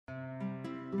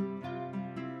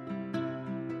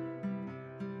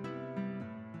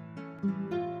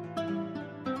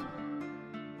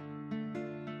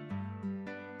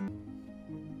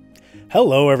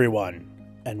Hello everyone,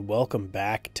 and welcome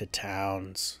back to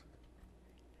Towns.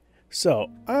 So,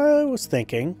 I was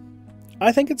thinking,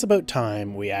 I think it's about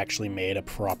time we actually made a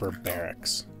proper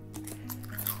barracks.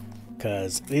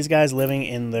 Because these guys living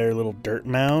in their little dirt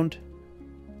mound,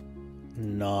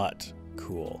 not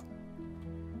cool.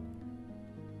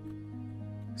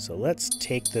 So let's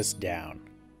take this down.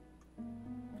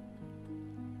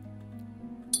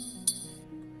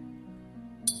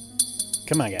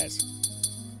 Come on, guys.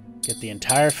 Get the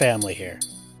entire family here.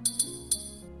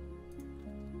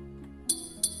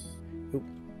 Oop.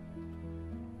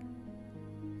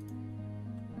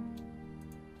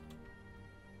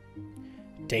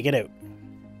 Take it out.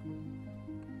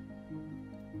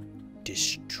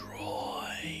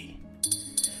 Destroy.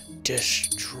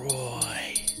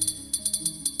 Destroy.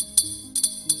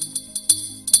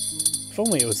 If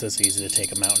only it was this easy to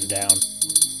take a mountain down.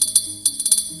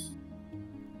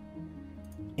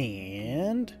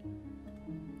 And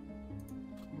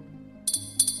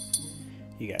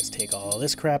you guys take all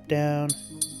this crap down.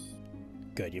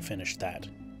 Good, you finished that.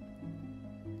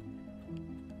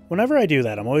 Whenever I do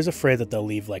that, I'm always afraid that they'll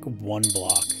leave like one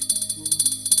block.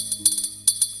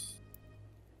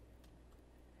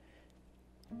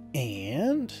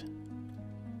 And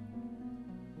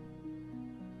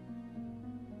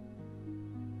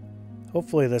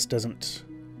hopefully this doesn't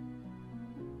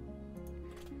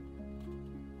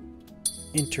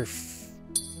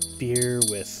interfere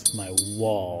with my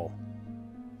wall.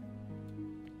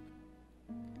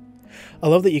 I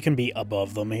love that you can be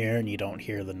above them here and you don't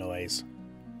hear the noise.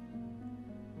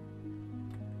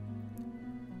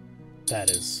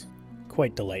 That is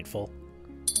quite delightful.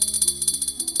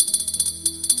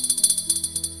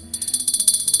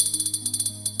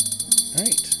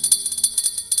 Alright.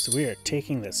 So we are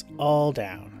taking this all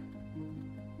down.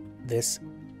 This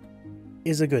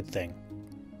is a good thing.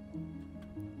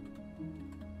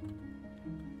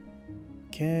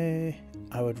 Okay.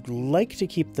 I would like to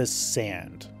keep this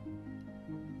sand.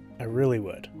 I really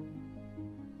would.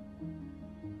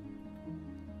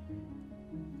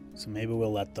 So maybe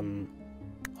we'll let them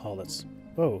haul this.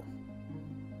 Whoa.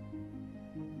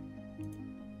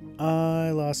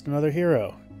 I lost another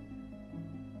hero.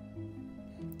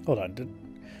 Hold on.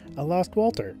 I lost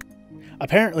Walter.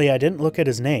 Apparently I didn't look at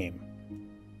his name.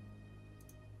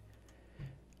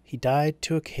 He died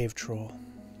to a cave troll.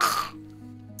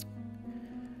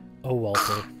 Oh,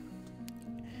 Walter.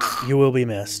 You will be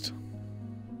missed.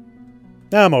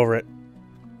 Now I'm over it.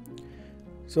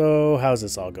 So, how's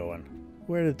this all going?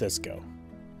 Where did this go?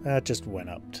 That just went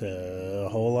up to a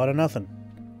whole lot of nothing.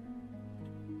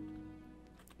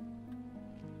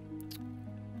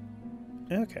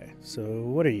 Okay, so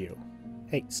what are you?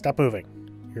 Hey, stop moving.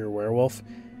 You're a werewolf.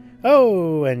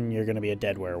 Oh, and you're gonna be a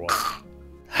dead werewolf.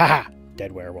 Haha!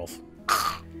 Dead werewolf.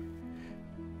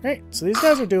 Alright, so these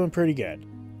guys are doing pretty good,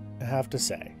 I have to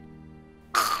say.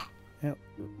 Yep.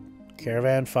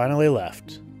 Caravan finally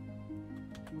left.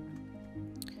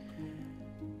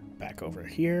 Back over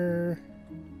here.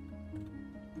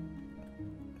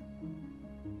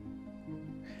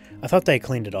 I thought they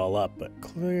cleaned it all up, but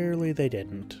clearly they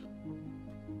didn't.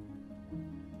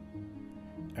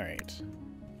 Alright.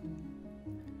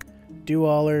 Do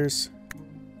allers.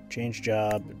 Change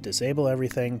job. Disable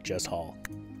everything. Just haul.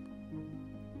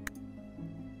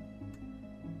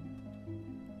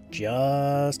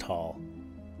 Just haul.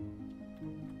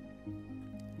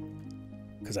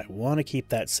 Because I want to keep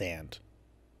that sand.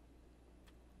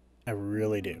 I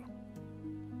really do.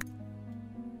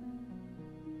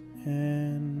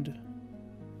 And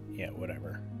yeah,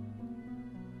 whatever.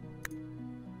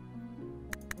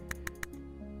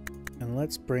 And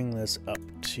let's bring this up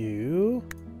to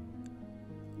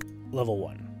level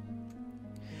 1.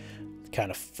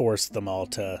 Kind of force them all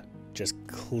to just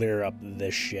clear up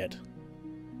this shit.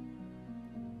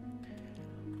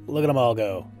 Look at them all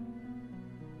go.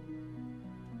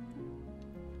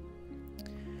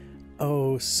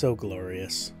 Oh, so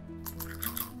glorious.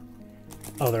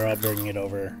 Oh, they're all bringing it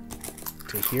over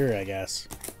to here, I guess.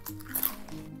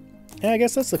 Yeah, I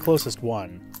guess that's the closest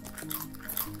one.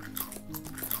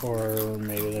 Or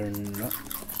maybe they're not.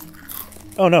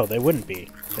 Oh, no, they wouldn't be.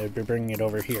 They'd be bringing it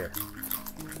over here.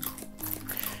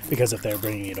 Because if they're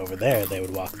bringing it over there, they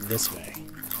would walk this way.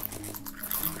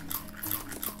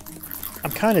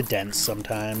 I'm kind of dense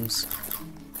sometimes.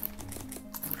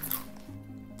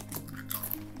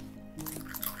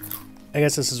 I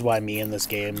guess this is why me in this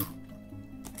game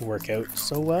work out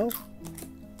so well.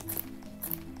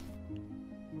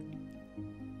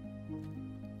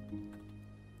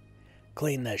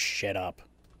 Clean this shit up.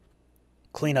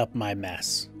 Clean up my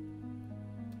mess.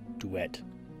 Do it.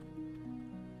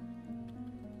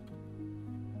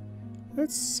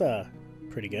 That's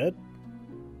pretty good.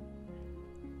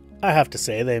 I have to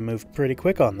say they moved pretty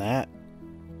quick on that.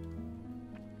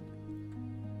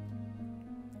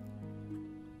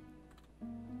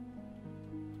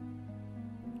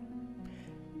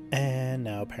 And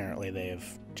now apparently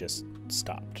they've just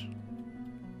stopped.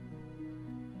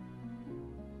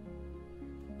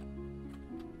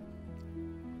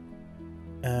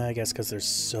 I guess because there's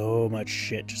so much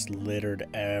shit just littered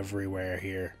everywhere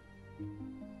here.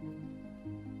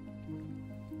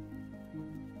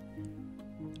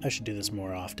 I should do this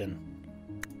more often.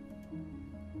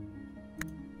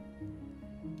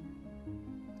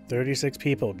 36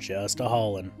 people just a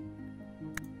hauling.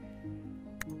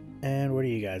 And what are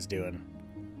you guys doing?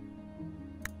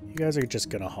 You guys are just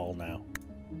gonna haul now.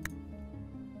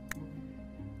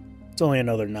 It's only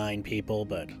another 9 people,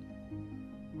 but...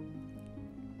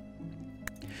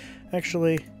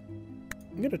 Actually,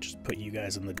 I'm gonna just put you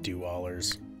guys in the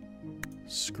do-allers.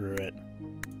 Screw it.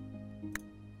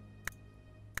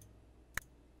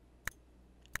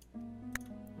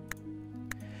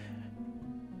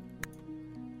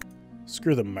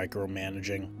 Screw the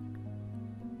micromanaging.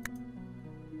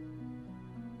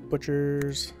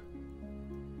 Butchers.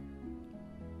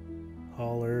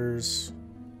 Haulers.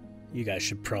 You guys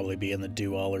should probably be in the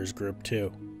do-allers group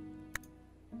too.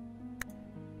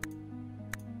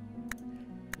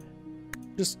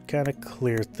 Just kind of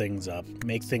clear things up.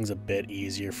 Make things a bit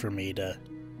easier for me to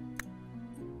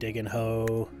dig and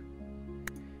hoe.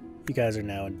 You guys are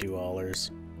now in do-allers.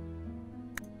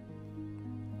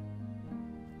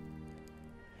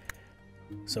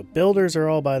 So builders are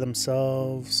all by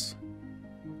themselves.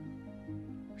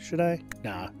 Should I?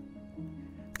 Nah.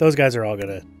 Those guys are all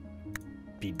gonna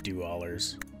be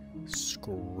do-allers.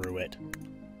 Screw it.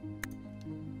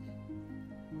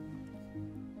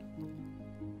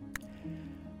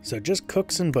 So just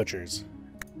cooks and butchers.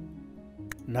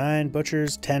 9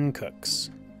 butchers, 10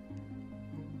 cooks.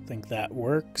 Think that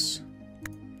works.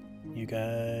 You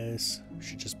guys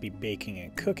should just be baking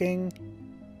and cooking.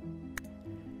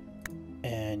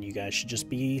 And you guys should just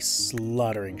be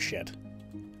slaughtering shit.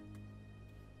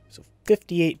 So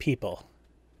 58 people.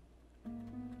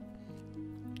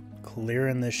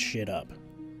 Clearing this shit up.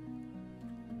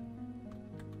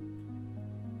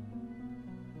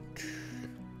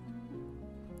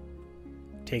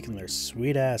 Taking their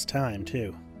sweet ass time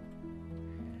too.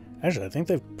 Actually, I think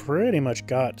they've pretty much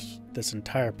got this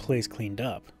entire place cleaned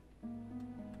up.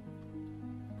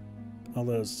 All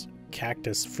those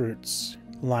cactus fruits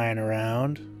lying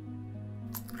around,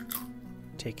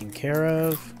 taken care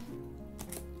of.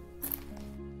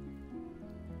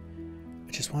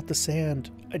 I just want the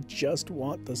sand. I just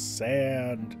want the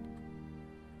sand.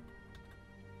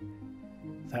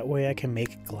 That way I can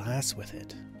make glass with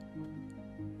it.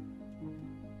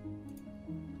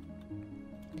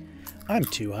 I'm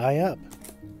too high up.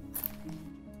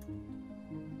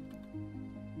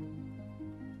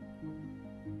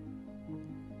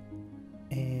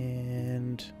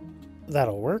 And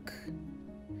that'll work.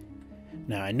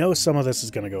 Now, I know some of this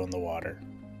is going to go in the water.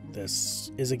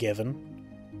 This is a given.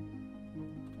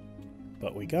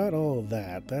 But we got all of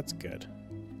that. That's good.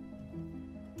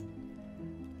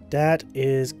 That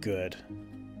is good.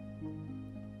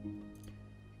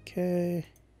 Okay.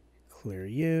 Clear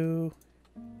you.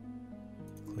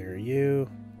 Clear you.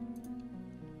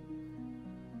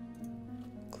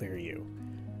 Clear you.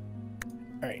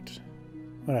 Alright.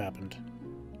 What happened?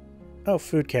 Oh,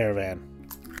 food caravan.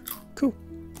 Cool.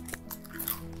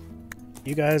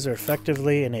 You guys are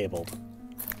effectively enabled.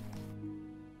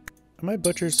 Are my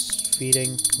butchers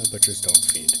feeding? My butchers don't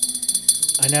feed.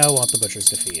 I now want the butchers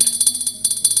to feed.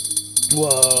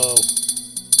 Whoa!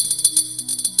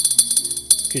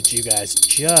 Could you guys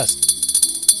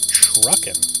just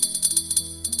truckin'?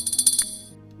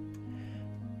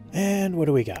 And what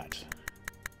do we got?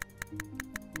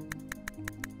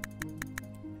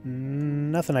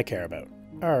 Nothing I care about.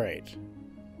 Alright.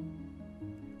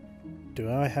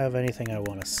 Do I have anything I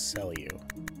want to sell you?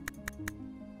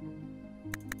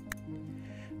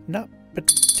 Not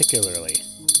particularly.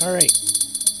 Alright.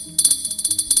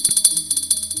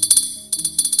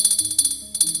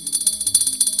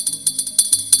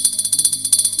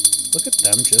 Look at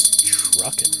them just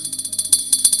trucking.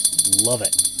 Love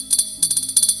it.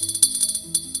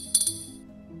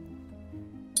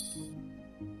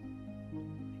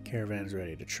 Caravan's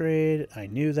ready to trade. I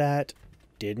knew that.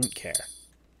 Didn't care.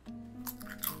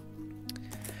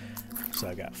 So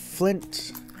I got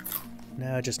flint.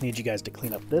 Now I just need you guys to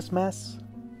clean up this mess.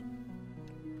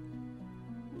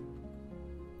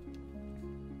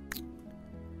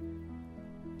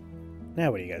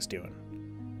 Now what are you guys doing?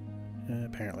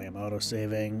 Apparently I'm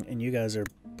auto-saving, and you guys are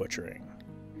butchering.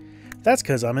 That's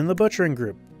because I'm in the butchering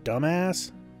group,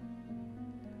 dumbass.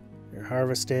 You're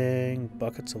harvesting,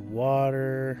 buckets of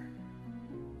water.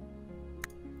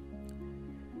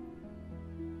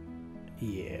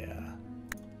 Yeah.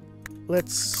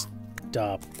 Let's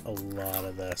stop a lot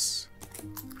of this.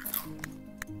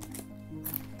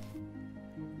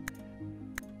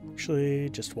 Actually,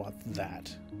 just want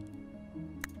that.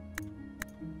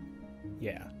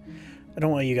 Yeah. I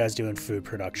don't want you guys doing food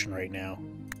production right now.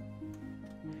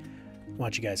 I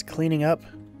want you guys cleaning up,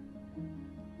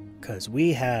 because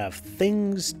we have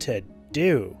things to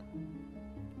do.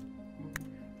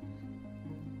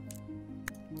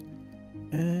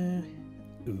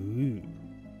 Ooh.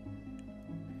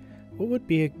 What would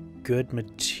be a good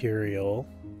material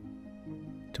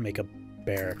to make a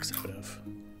barracks out of?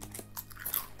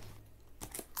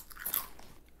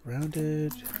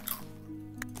 Rounded.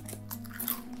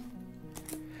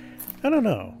 I don't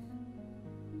know.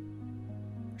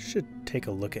 Should take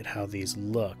a look at how these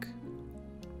look.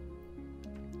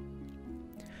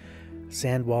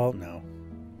 Sand wall? No.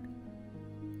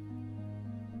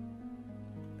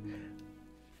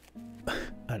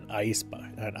 An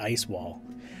ice wall.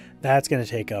 That's going to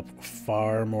take up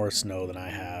far more snow than I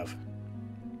have.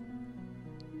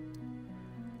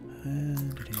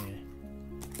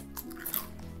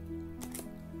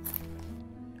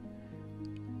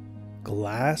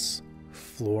 Glass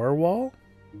floor wall?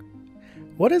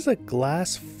 What is a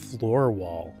glass floor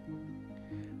wall?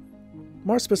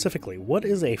 More specifically, what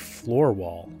is a floor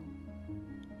wall?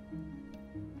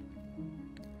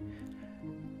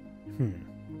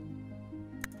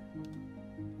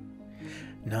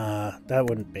 Nah, that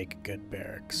wouldn't make a good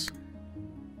barracks.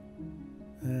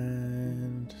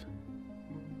 And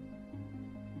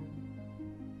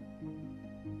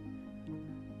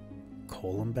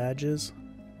column badges?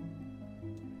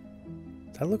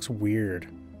 That looks weird.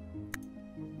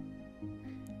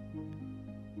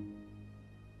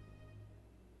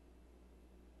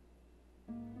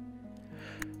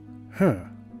 Huh.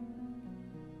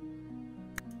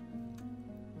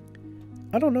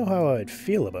 I don't know how I'd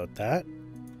feel about that.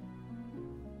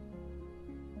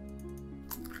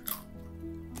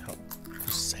 Oh,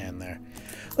 there's sand there.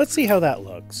 Let's see how that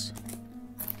looks.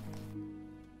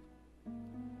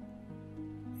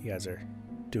 You guys are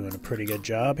doing a pretty good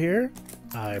job here.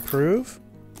 I approve.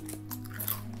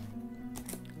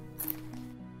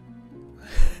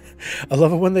 I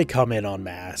love it when they come in en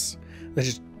masse. They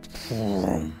just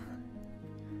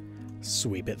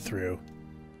sweep it through.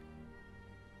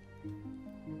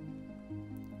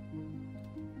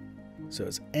 So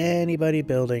is anybody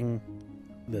building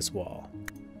this wall?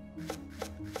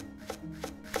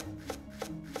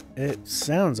 It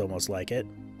sounds almost like it.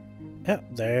 Yeah,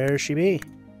 there she be.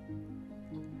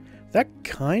 That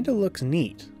kind of looks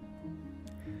neat.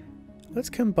 Let's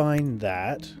combine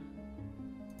that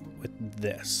with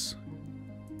this.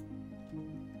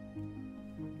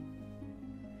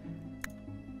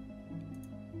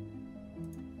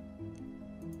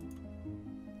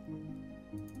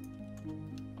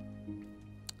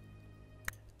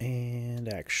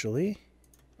 And actually,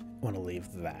 I want to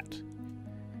leave that.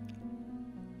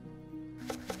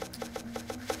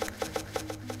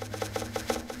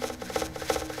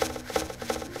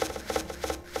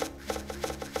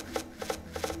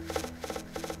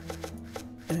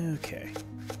 Okay.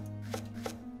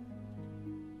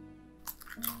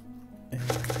 And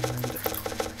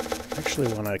I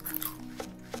actually want to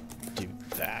do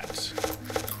that.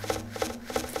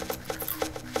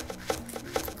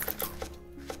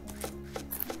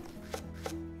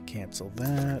 Cancel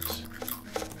that.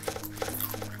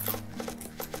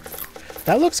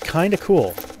 That looks kind of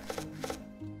cool.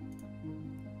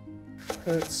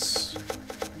 Let's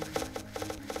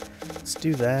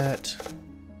do that.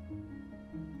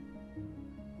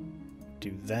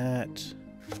 Do that.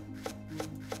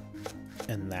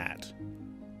 And that.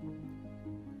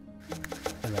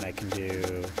 And then I can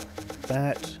do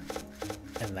that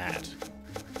and that.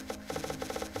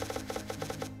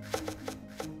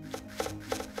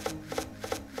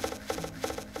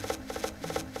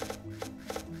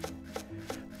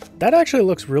 That actually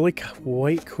looks really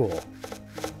quite cool.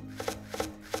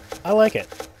 I like it.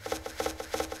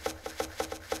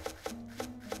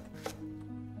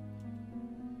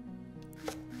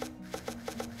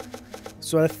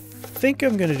 So what I think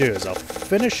I'm going to do is I'll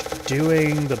finish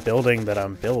doing the building that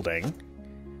I'm building,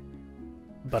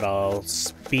 but I'll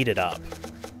speed it up.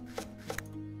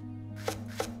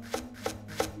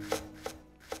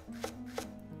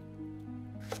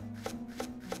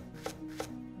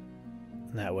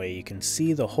 And that way you can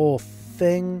see the whole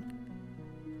thing.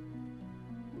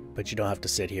 but you don't have to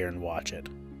sit here and watch it.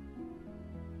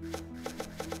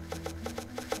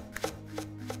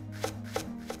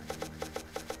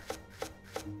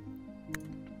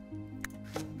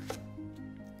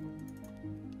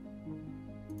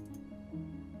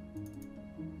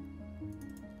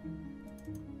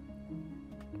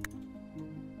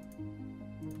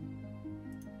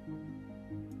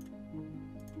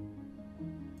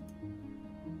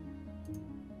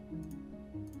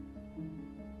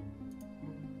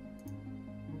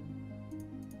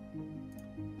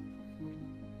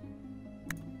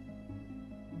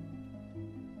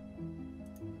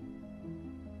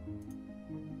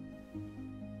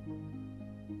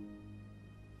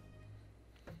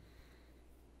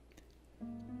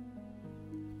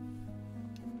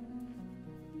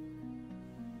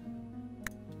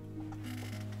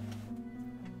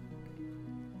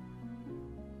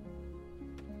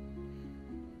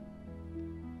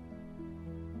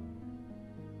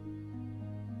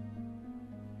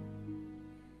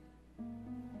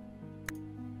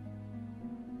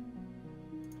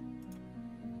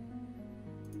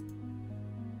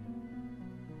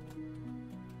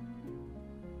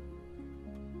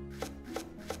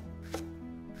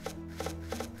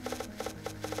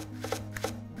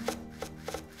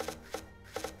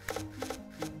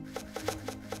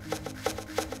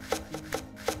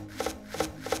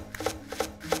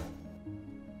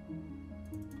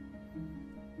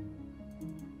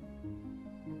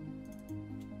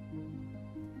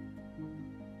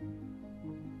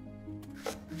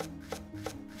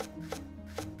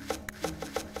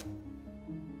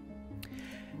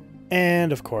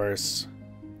 And of course,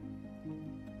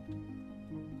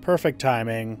 perfect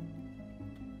timing,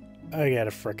 I get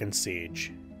a frickin'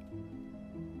 siege.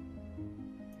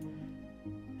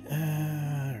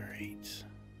 Alright.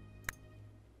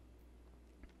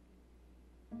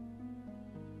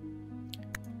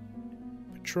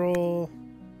 Patrol.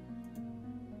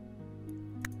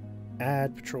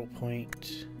 Add patrol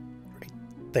point right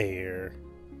there.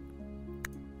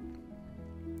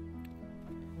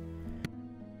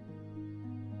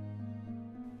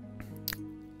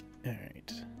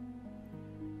 Alright.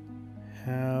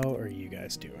 How are you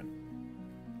guys doing?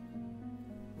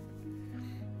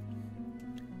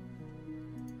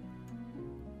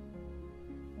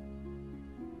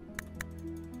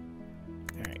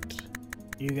 Alright.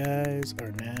 You guys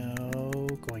are now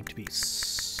going to be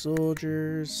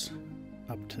soldiers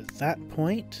up to that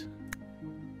point.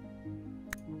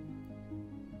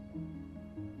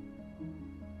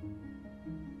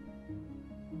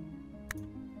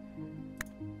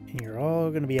 And you're all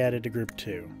going to be added to group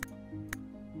 2.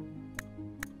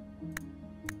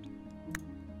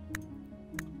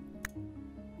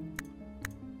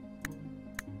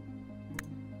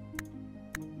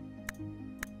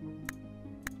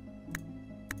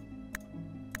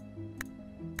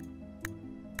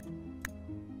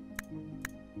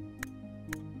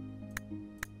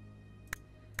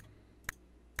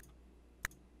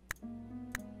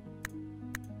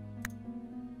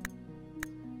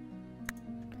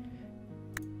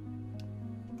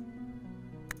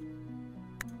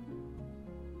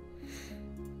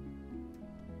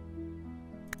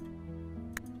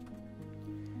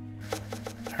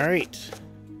 Alright.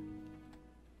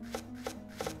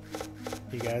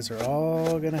 You guys are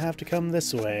all gonna have to come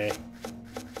this way.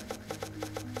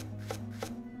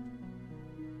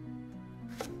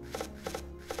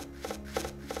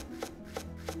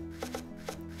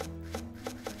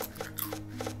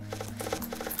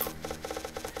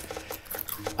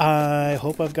 I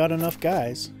hope I've got enough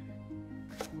guys.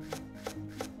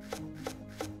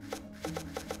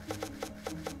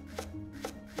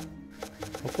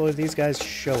 Hopefully these guys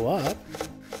show up.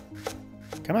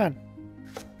 Come on.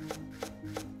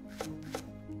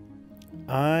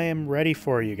 I am ready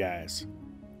for you guys.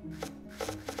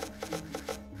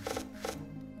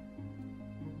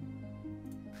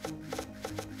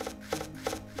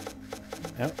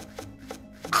 Yep.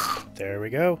 There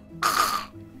we go.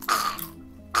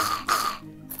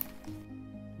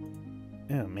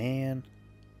 Oh man.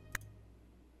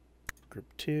 Group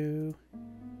 2.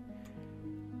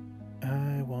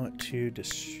 I want to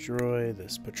destroy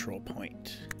this patrol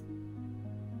point.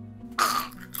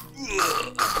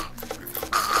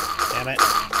 Damn it.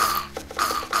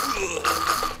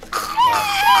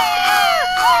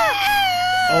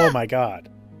 Oh my god.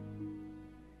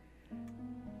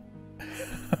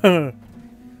 I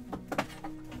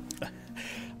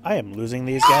am losing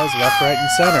these guys left, right,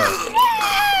 and center.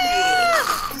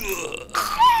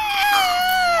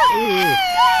 Ooh.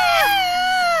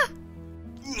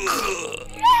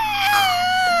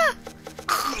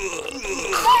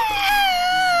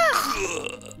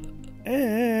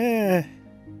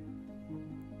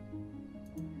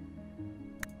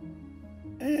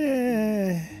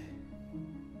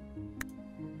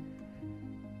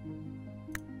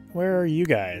 Where are you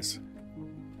guys?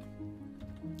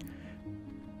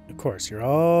 Of course, you're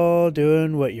all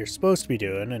doing what you're supposed to be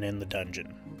doing and in the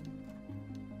dungeon.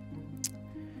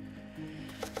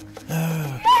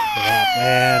 Oh, crap,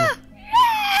 man.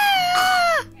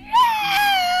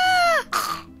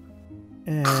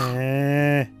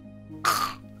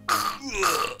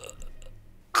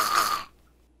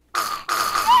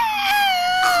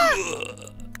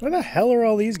 Where the hell are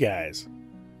all these guys?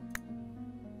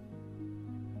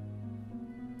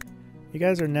 You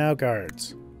guys are now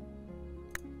guards.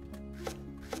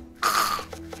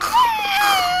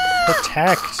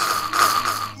 Protect.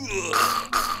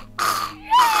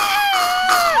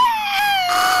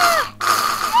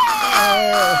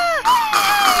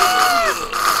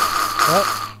 Well,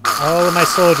 all of my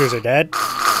soldiers are dead.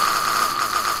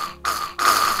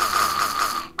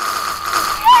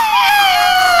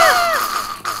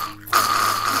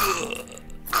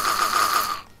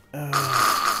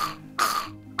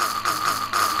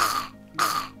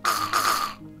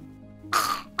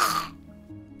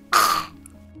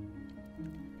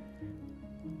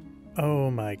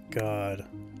 Oh my god.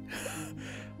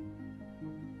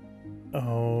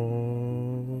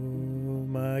 Oh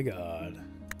my god.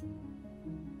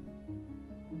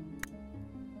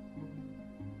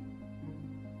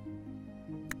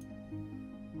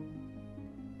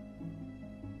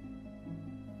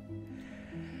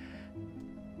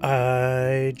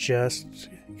 I just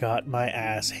got my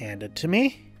ass handed to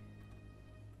me.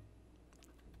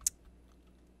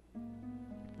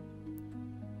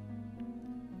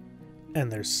 And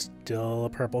there's still a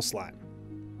purple slime.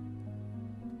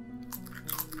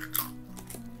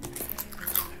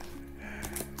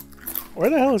 Where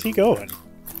the hell is he going?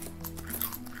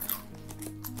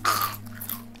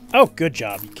 Oh, good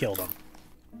job. You killed him.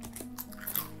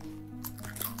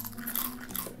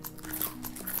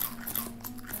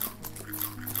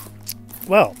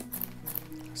 Well,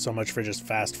 so much for just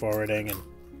fast forwarding and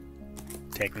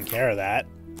taking care of that.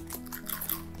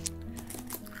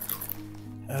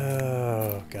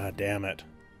 Oh, god damn it.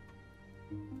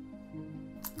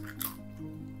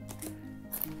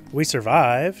 We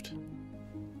survived.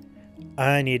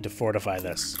 I need to fortify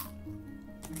this.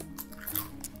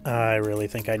 I really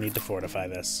think I need to fortify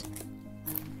this.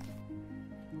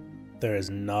 There is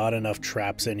not enough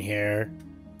traps in here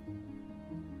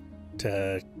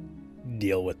to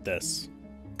deal with this.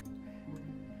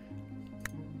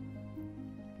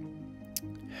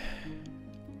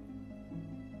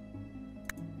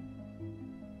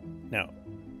 Now,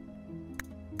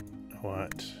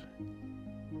 what?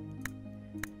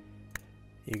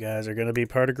 You guys are going to be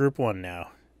part of Group 1 now.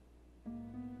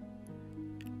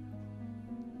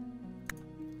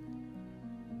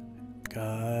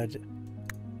 God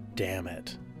damn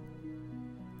it.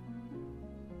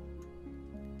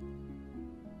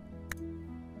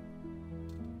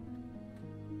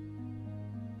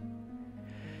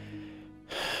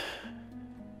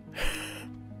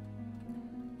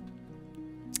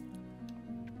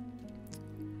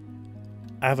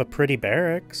 I have a pretty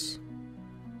barracks.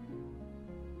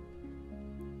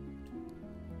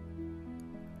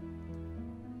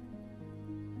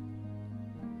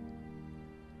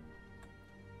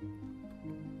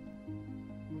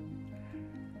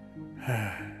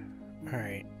 All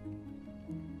right.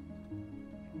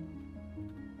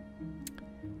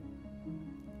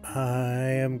 I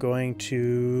am going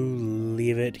to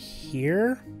leave it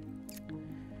here.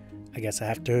 I guess I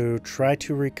have to try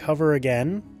to recover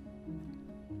again.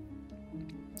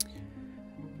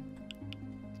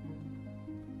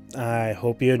 I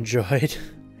hope you enjoyed.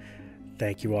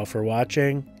 Thank you all for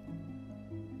watching.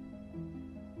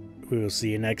 We will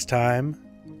see you next time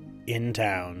in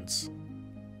Towns.